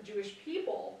as the Jewish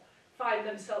people find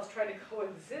themselves trying to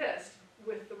coexist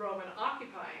with the Roman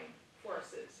occupying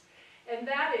forces. And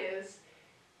that is,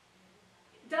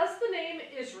 does the name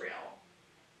Israel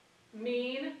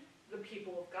mean the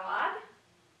people of God?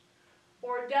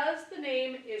 Or does the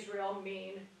name Israel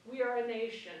mean we are a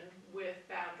nation with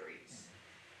boundaries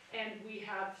and we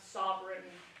have sovereign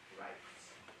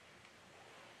rights?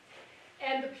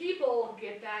 And the people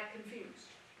get that confused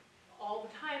all the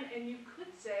time, and you could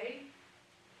say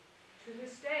to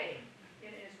this day in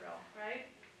Israel, right?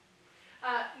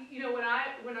 You know, when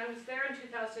I was there in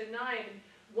 2009,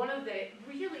 one of the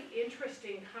really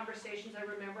interesting conversations I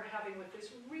remember having with this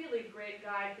really great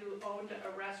guy who owned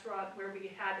a restaurant where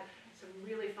we had some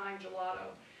really fine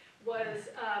gelato was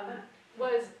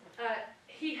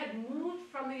he had moved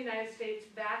from the United States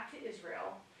back to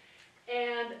Israel,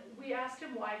 and we asked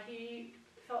him why he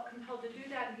felt compelled to do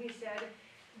that, and he said,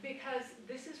 because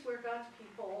this is where God's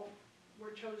people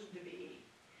were chosen to be.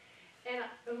 And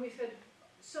we said,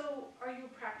 so are you a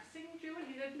practicing Jew? And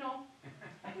he said, no.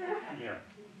 Yeah.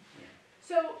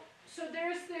 So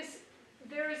there is this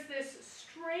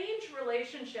strange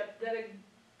relationship that a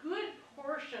good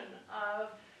portion of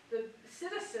the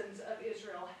citizens of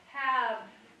Israel have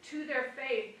to their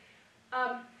faith,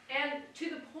 and to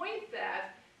the point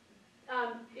that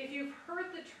if you've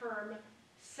heard the term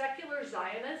secular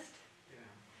Zionist,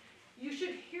 you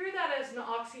should hear that as an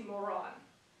oxymoron.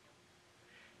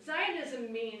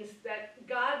 Zionism means that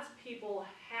God's people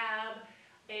have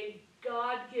a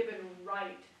God-given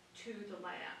right to the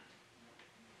land,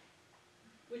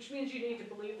 which means you need to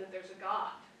believe that there's a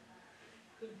God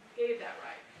who gave that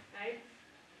right?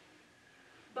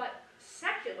 But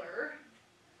secular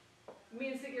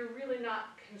means that you're really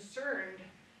not concerned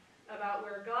about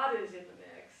where God is in the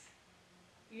mix.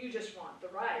 You just want the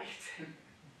right.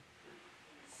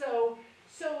 So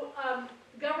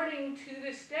governing to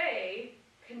this day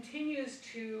continues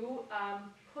to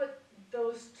put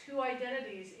those two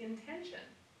identities in tension,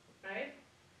 right?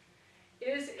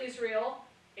 Is Israel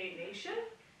a nation,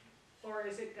 or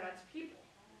is it God's people?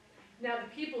 Now, the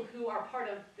people who are part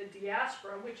of the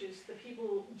diaspora, which is the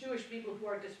people, Jewish people who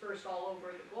are dispersed all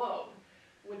over the globe,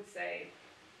 would say,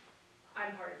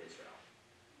 I'm part of Israel,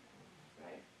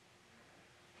 right?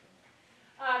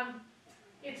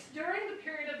 It's during the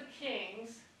period of the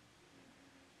kings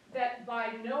that,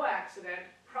 by no accident,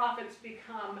 prophets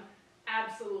become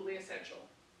absolutely essential.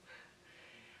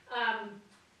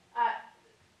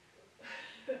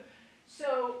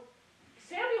 So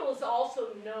Samuel is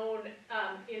also known,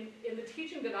 in the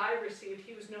teaching that I received,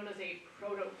 he was known as a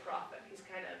proto-prophet. He's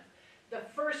kind of the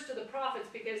first of the prophets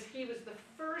because he was the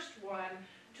first one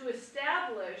to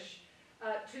establish,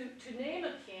 to name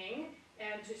a king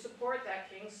and to support that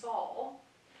king, Saul.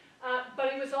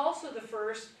 But he was also the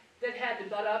first that had to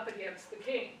butt up against the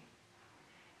king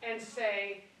and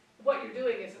say, what you're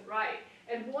doing isn't right.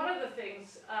 And one of the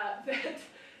things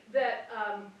that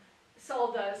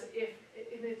Saul does, it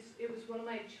was one of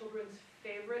my children's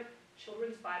favorite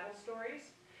children's Bible stories,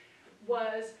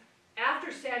 was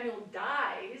after Samuel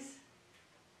dies,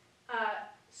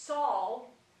 Saul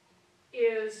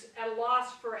is at a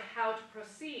loss for how to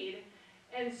proceed,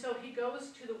 and so he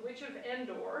goes to the witch of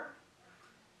Endor.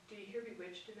 Do you hear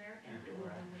bewitched in there?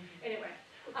 Endor. Anyway,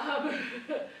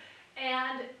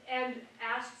 and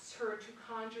asks her to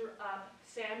conjure up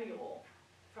Samuel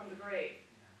from the grave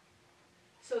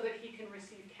so that he can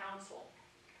receive counsel.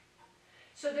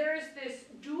 So there is this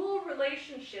dual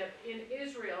relationship in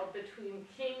Israel between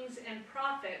kings and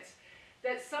prophets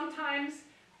that sometimes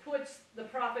puts the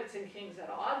prophets and kings at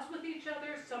odds with each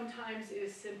other, sometimes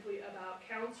is simply about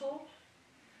counsel,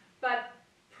 but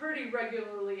pretty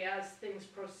regularly as things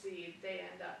proceed, they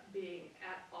end up being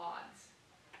at odds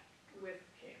with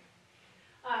the king.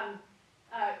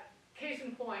 Case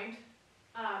in point,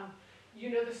 you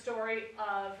know the story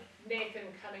of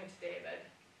Nathan coming to David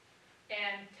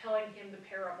and telling him the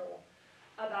parable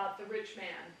about the rich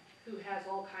man who has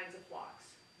all kinds of flocks,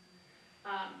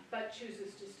 but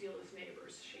chooses to steal his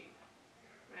neighbor's sheep,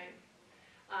 right?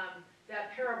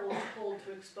 That parable is told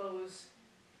to expose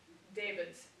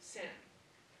David's sin.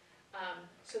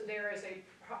 So there is a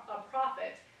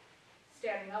prophet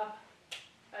standing up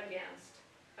against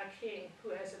a king who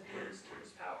has abused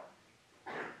his power.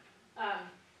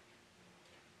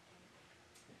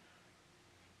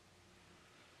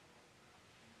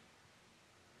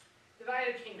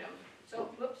 Divided kingdom. So,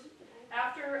 whoops.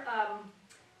 After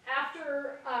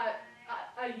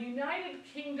a united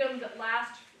kingdom that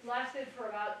lasted for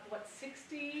about, what,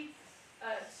 70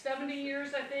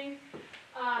 years, I think,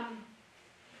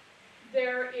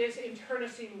 there is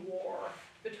internecine war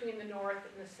between the north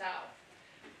and the south.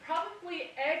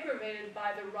 Probably aggravated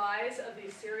by the rise of the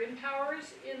Assyrian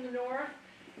powers in the north,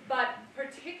 but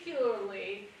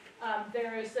particularly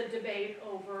there is a debate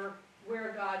over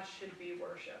where God should be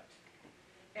worshipped.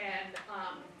 And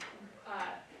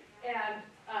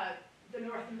the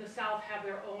north and the south have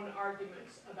their own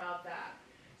arguments about that.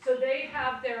 So they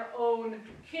have their own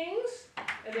kings,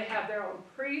 and they have their own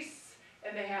priests,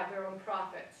 and they have their own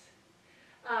prophets.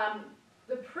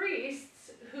 The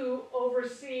priests who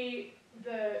oversee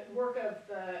the work of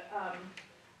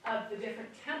the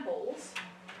different temples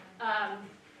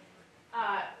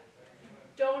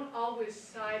don't always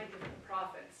side with the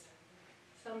prophets.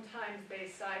 Sometimes they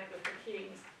side with the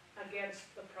kings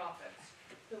against the prophets,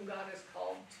 whom God has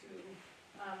called to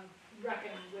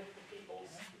reckon with the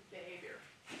people's behavior.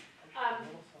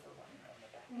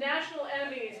 National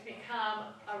enemies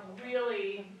become a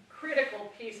really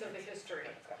critical piece of the history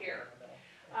here.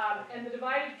 And the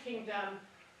divided kingdom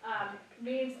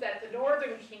means that the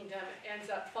northern kingdom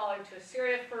ends up falling to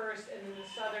Assyria first, and then the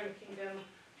southern kingdom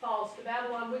falls to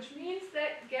Babylon, which means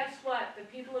that, guess what? The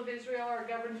people of Israel are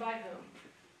governed by whom?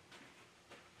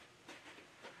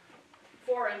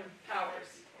 Foreign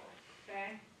powers,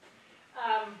 okay?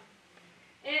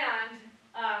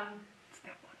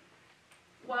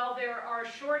 While there are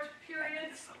short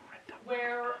periods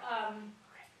where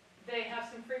they have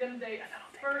some freedom, they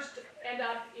first end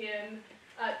up in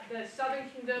the southern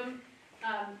kingdom.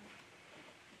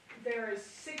 There is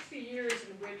 60 years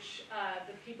in which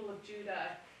the people of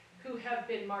Judah, who have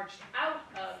been marched out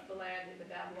of the land into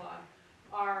Babylon,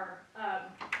 are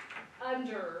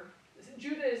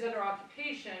Judah is under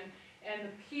occupation, and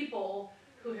the people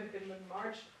who have been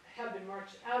marched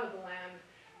out of the land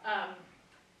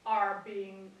are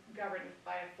being governed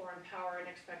by a foreign power and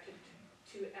expected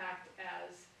to act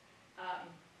as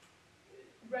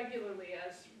regularly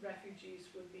as refugees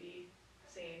would be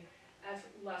seen, as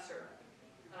lesser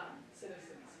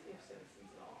citizens, if citizens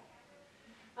at all.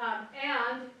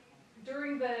 And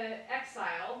during the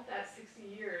exile, that's 60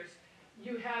 years,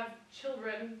 you have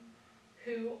children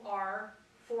who are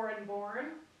foreign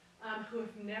born, who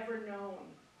have never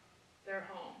known their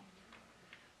home.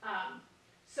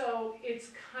 So it's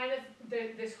kind of,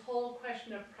 this whole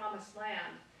question of promised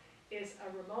land is a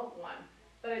remote one,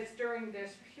 but it's during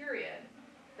this period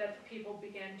that the people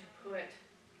begin to put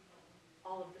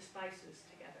all of the spices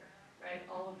together, right?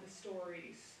 All of the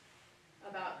stories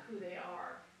about who they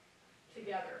are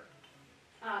together.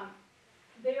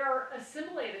 They are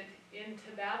assimilated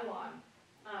into Babylon,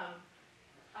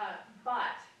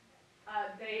 but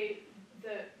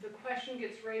the question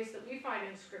gets raised that we find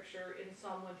in Scripture in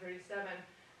Psalm 137,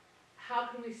 how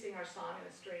can we sing our song in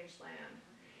a strange land?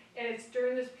 And it's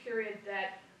during this period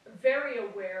that, very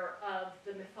aware of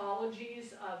the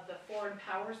mythologies of the foreign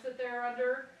powers that they're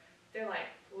under, they're like,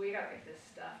 we gotta get this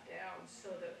stuff down so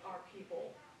that our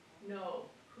people know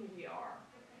who who we are,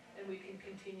 and we can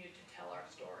continue to tell our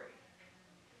story.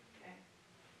 Okay.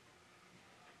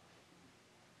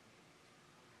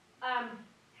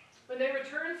 When they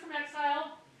returned from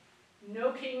exile,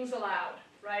 no kings allowed,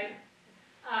 right?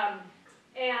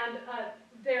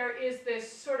 There is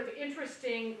this sort of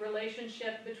interesting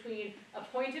relationship between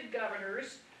appointed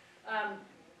governors.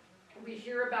 We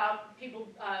hear about people,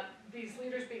 these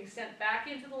leaders being sent back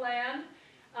into the land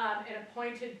and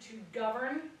appointed to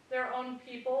govern their own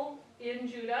people in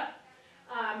Judah.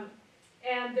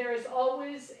 And there is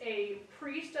always a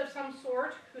priest of some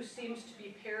sort who seems to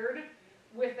be paired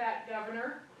with that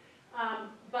governor,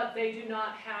 but they do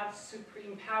not have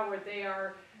supreme power.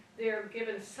 They're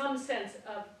given some sense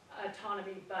of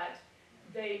autonomy, but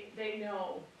they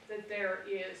know that there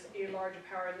is a larger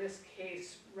power. In this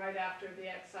case, right after the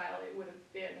exile, it would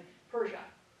have been Persia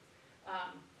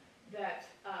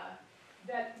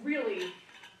that really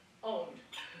owned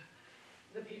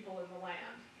the people in the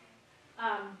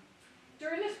land.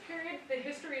 During this period, the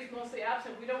history is mostly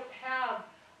absent. We don't have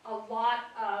a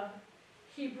lot of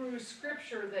Hebrew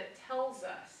scripture that tells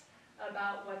us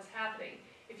about what's happening.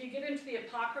 If you get into the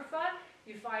Apocrypha,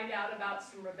 you find out about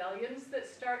some rebellions that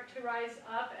start to rise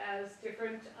up as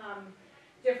different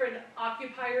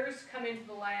occupiers come into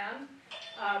the land.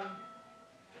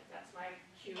 That's my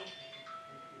cue.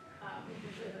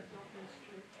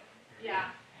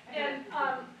 Yeah, and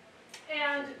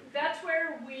that's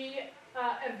where we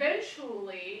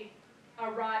eventually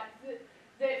arrive.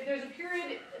 There's a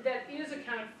period that is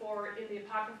accounted for in the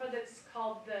Apocrypha that's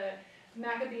called the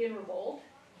Maccabean Revolt.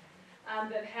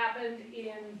 That happened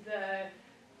in the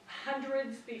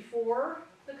hundreds before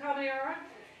the Common Era,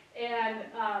 and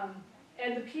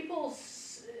the people,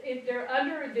 they're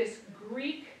under this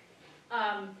Greek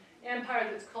empire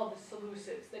that's called the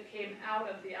Seleucids that came out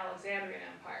of the Alexandrian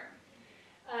Empire,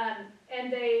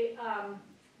 and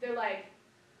they're like,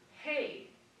 hey,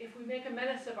 if we make a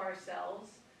menace of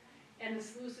ourselves, and the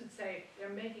Seleucids say they're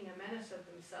making a menace of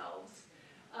themselves,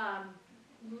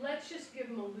 let's just give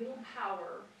them a little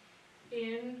power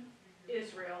in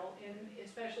Israel,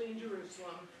 especially in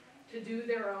Jerusalem, to do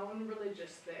their own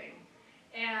religious thing.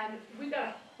 And we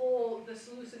got the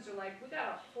Seleucids are like, we got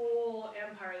a whole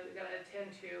empire that we got to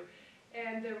attend to,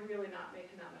 and they're really not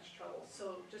making that much trouble.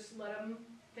 So just let them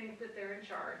think that they're in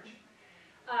charge.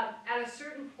 At a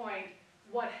certain point,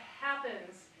 what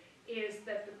happens is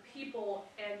that the people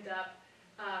end up,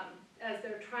 as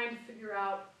they're trying to figure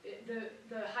out,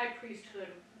 the high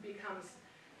priesthood becomes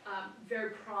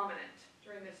very prominent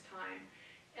during this time,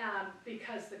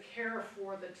 because the care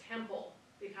for the temple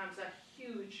becomes a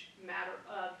huge matter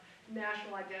of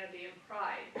national identity and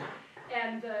pride.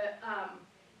 And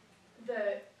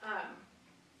the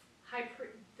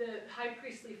high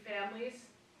priestly families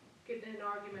get in an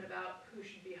argument about who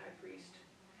should be high priest.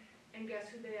 And guess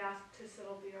who they asked to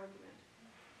settle the argument?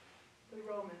 The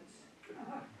Romans.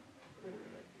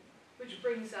 Which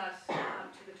brings us to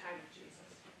the time of Jesus.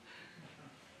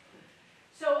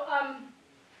 So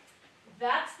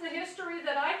that's the history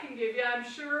that I can give you. I'm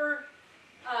sure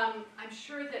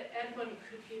that Edmund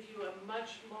could give you a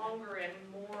much longer and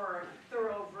more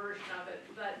thorough version of it,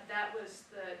 but that was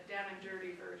the down and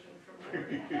dirty version from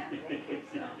Larry.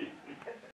 So.